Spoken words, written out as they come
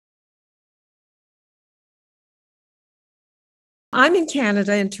I'm in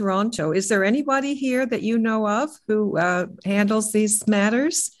Canada, in Toronto. Is there anybody here that you know of who handles these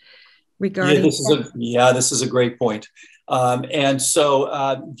matters Yeah, regarding? this is a great point. Yes,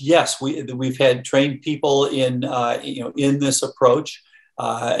 we've had trained people in this approach,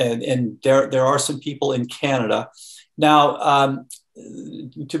 and there are some people in Canada. Now,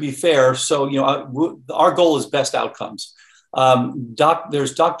 to be fair, our goal is best outcomes.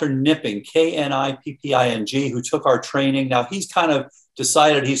 There's Dr. Nipping, Knipping, who took our training. Now he's kind of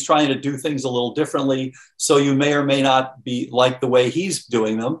decided he's trying to do things a little differently, so you may or may not be like the way he's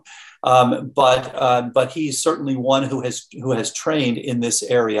doing them. But he's certainly one who has trained in this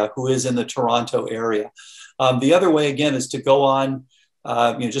area, who is in the Toronto area. The other way again is to go on,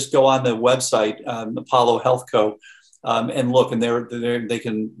 just go on the website, Apollo Health Co. And look, and they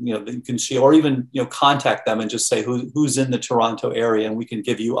can, they can see, or even, contact them and just say who's in the Toronto area, and we can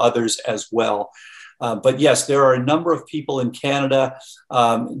give you others as well. But yes, there are a number of people in Canada.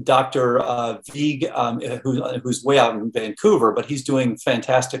 Dr. Vieg, who's way out in Vancouver, but he's doing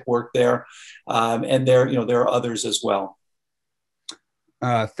fantastic work there. And there are others as well.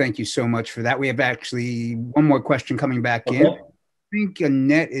 Thank you so much for that. We have actually one more question coming back Okay. in. I think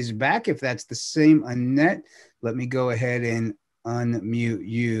Annette is back. If that's the same Annette, let me go ahead and unmute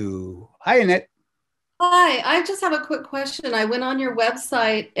you. Hi, Annette. Hi, I just have a quick question. I went on your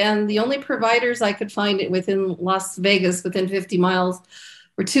website and the only providers I could find it within Las Vegas, within 50 miles,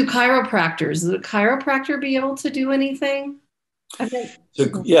 were two chiropractors. Would a chiropractor be able to do anything?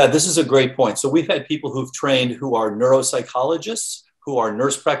 Yeah, this is a great point. So we've had people who've trained who are neuropsychologists, who are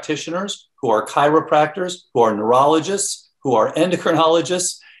nurse practitioners, who are chiropractors, who are neurologists, who are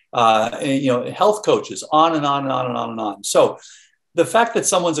endocrinologists, health coaches, on and on and on and on and on. So the fact that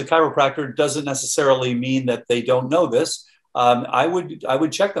someone's a chiropractor doesn't necessarily mean that they don't know this. I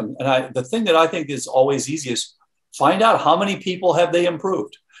would check them. And the thing that I think is always easiest, find out how many people have they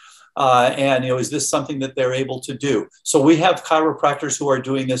improved. Is this something that they're able to do? So we have chiropractors who are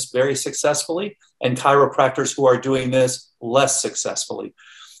doing this very successfully and chiropractors who are doing this less successfully.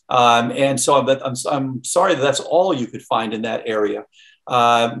 I'm sorry that that's all you could find in that area.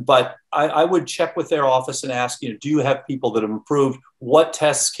 But I would check with their office and ask, do you have people that have improved? What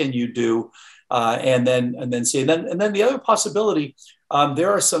tests can you do? And then see. And then the other possibility,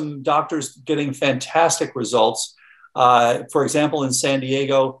 there are some doctors getting fantastic results. For example, in San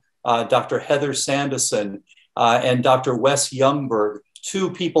Diego, Dr. Heather Sanderson and Dr. Wes Youngberg,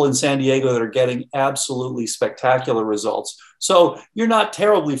 two people in San Diego that are getting absolutely spectacular results. So you're not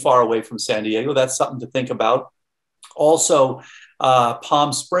terribly far away from San Diego. That's something to think about. Also,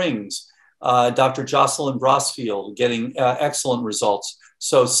 Palm Springs, Dr. Jocelyn Brosfield getting excellent results.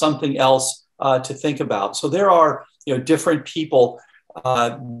 So something else to think about. So there are different people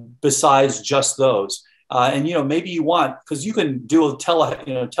besides just those. Maybe you want, because you can do a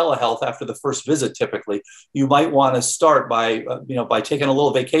telehealth after the first visit. Typically, you might want to start by taking a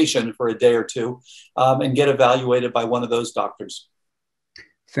little vacation for a day or two and get evaluated by one of those doctors.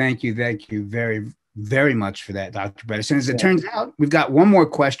 Thank you very, very much for that, Dr. Bredesen. As it turns out, we've got one more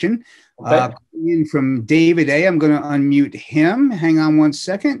question in from David A. I'm going to unmute him. Hang on one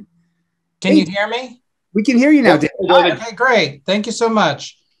second. Can you hear me? We can hear you now, David. Okay, great. Thank you so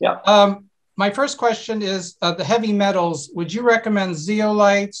much. Yeah. My first question is the heavy metals. Would you recommend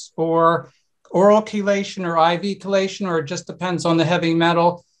zeolites or oral chelation or IV chelation, or it just depends on the heavy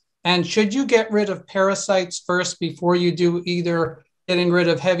metal? And should you get rid of parasites first before you do either getting rid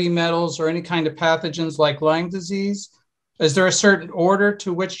of heavy metals or any kind of pathogens like Lyme disease? Is there a certain order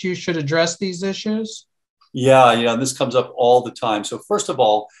to which you should address these issues? Yeah, this comes up all the time. So first of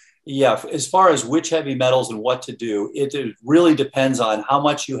all, as far as which heavy metals and what to do, it really depends on how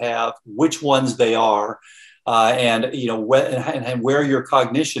much you have, which ones they are, and where your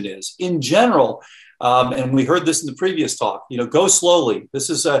cognition is. In general, and we heard this in the previous talk, go slowly. This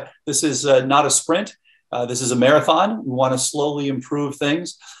is not a sprint. This is a marathon. We want to slowly improve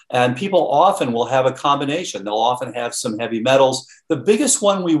things. And people often will have a combination. They'll often have some heavy metals. The biggest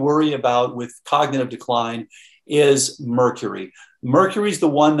one we worry about with cognitive decline is mercury. Mercury is the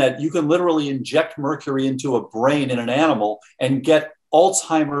one that you can literally inject mercury into a brain in an animal and get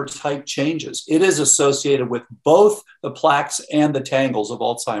Alzheimer type changes. It is associated with both the plaques and the tangles of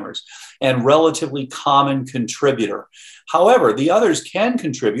Alzheimer's, and relatively common contributor. However, the others can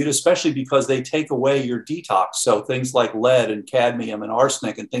contribute, especially because they take away your detox. So things like lead and cadmium and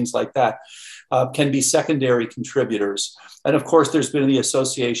arsenic and things like that can be secondary contributors. And of course, there's been the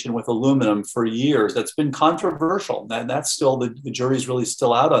association with aluminum for years. That's been controversial. And that's still, the jury's really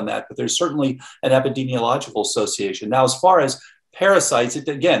still out on that, but there's certainly an epidemiological association. Now, as far as parasites,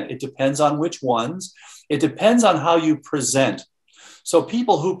 it depends on which ones. It depends on how you present. So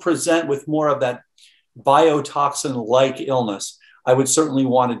people who present with more of that biotoxin-like illness, I would certainly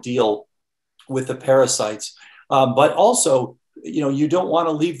want to deal with the parasites. But also, you don't want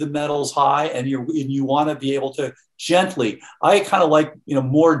to leave the metals high, and you want to be able to gently. I kind of like,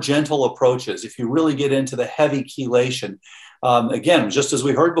 more gentle approaches. If you really get into the heavy chelation, again, just as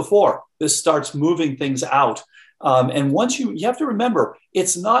we heard before, this starts moving things out. And once you have to remember,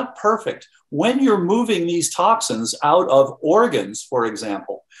 it's not perfect. When you're moving these toxins out of organs, for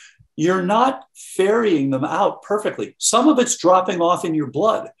example, you're not ferrying them out perfectly. Some of it's dropping off in your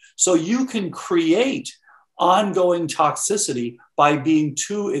blood. So you can create ongoing toxicity by being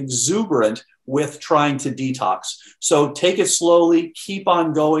too exuberant with trying to detox. So take it slowly, keep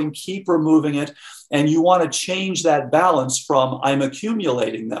on going, keep removing it. And you want to change that balance from I'm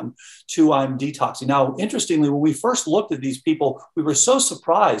accumulating them to I'm detoxing. Now, interestingly, when we first looked at these people, we were so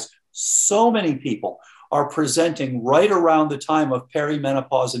surprised. So many people are presenting right around the time of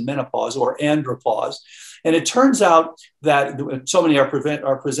perimenopause and menopause, or andropause. And it turns out that so many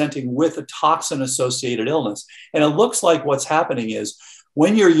are presenting with a toxin-associated illness. And it looks like what's happening is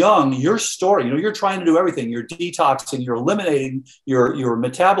when you're young, you're storing, you're trying to do everything. You're detoxing, you're eliminating, you're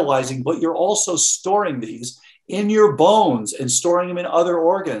metabolizing, but you're also storing these in your bones and storing them in other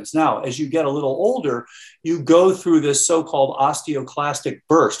organs. Now, as you get a little older, you go through this so-called osteoclastic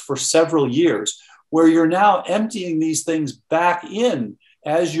burst for several years, where you're now emptying these things back in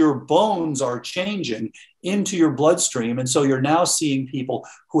as your bones are changing into your bloodstream. And so you're now seeing people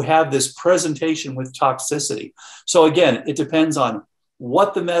who have this presentation with toxicity. So again, it depends on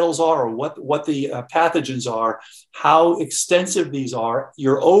what the metals are, or what the pathogens are, how extensive these are,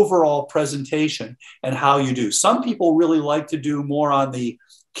 your overall presentation, and how you do. Some people really like to do more on the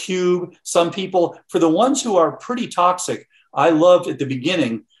cube. Some people, for the ones who are pretty toxic, I loved at the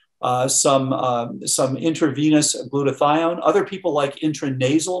beginning some intravenous glutathione. Other people like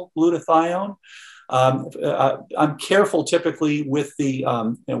intranasal glutathione. I'm careful typically with the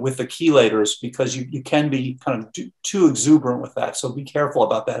chelators, because you can be kind of too exuberant with that. So be careful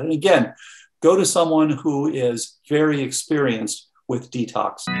about that. And again, go to someone who is very experienced with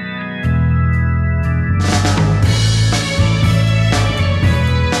detox.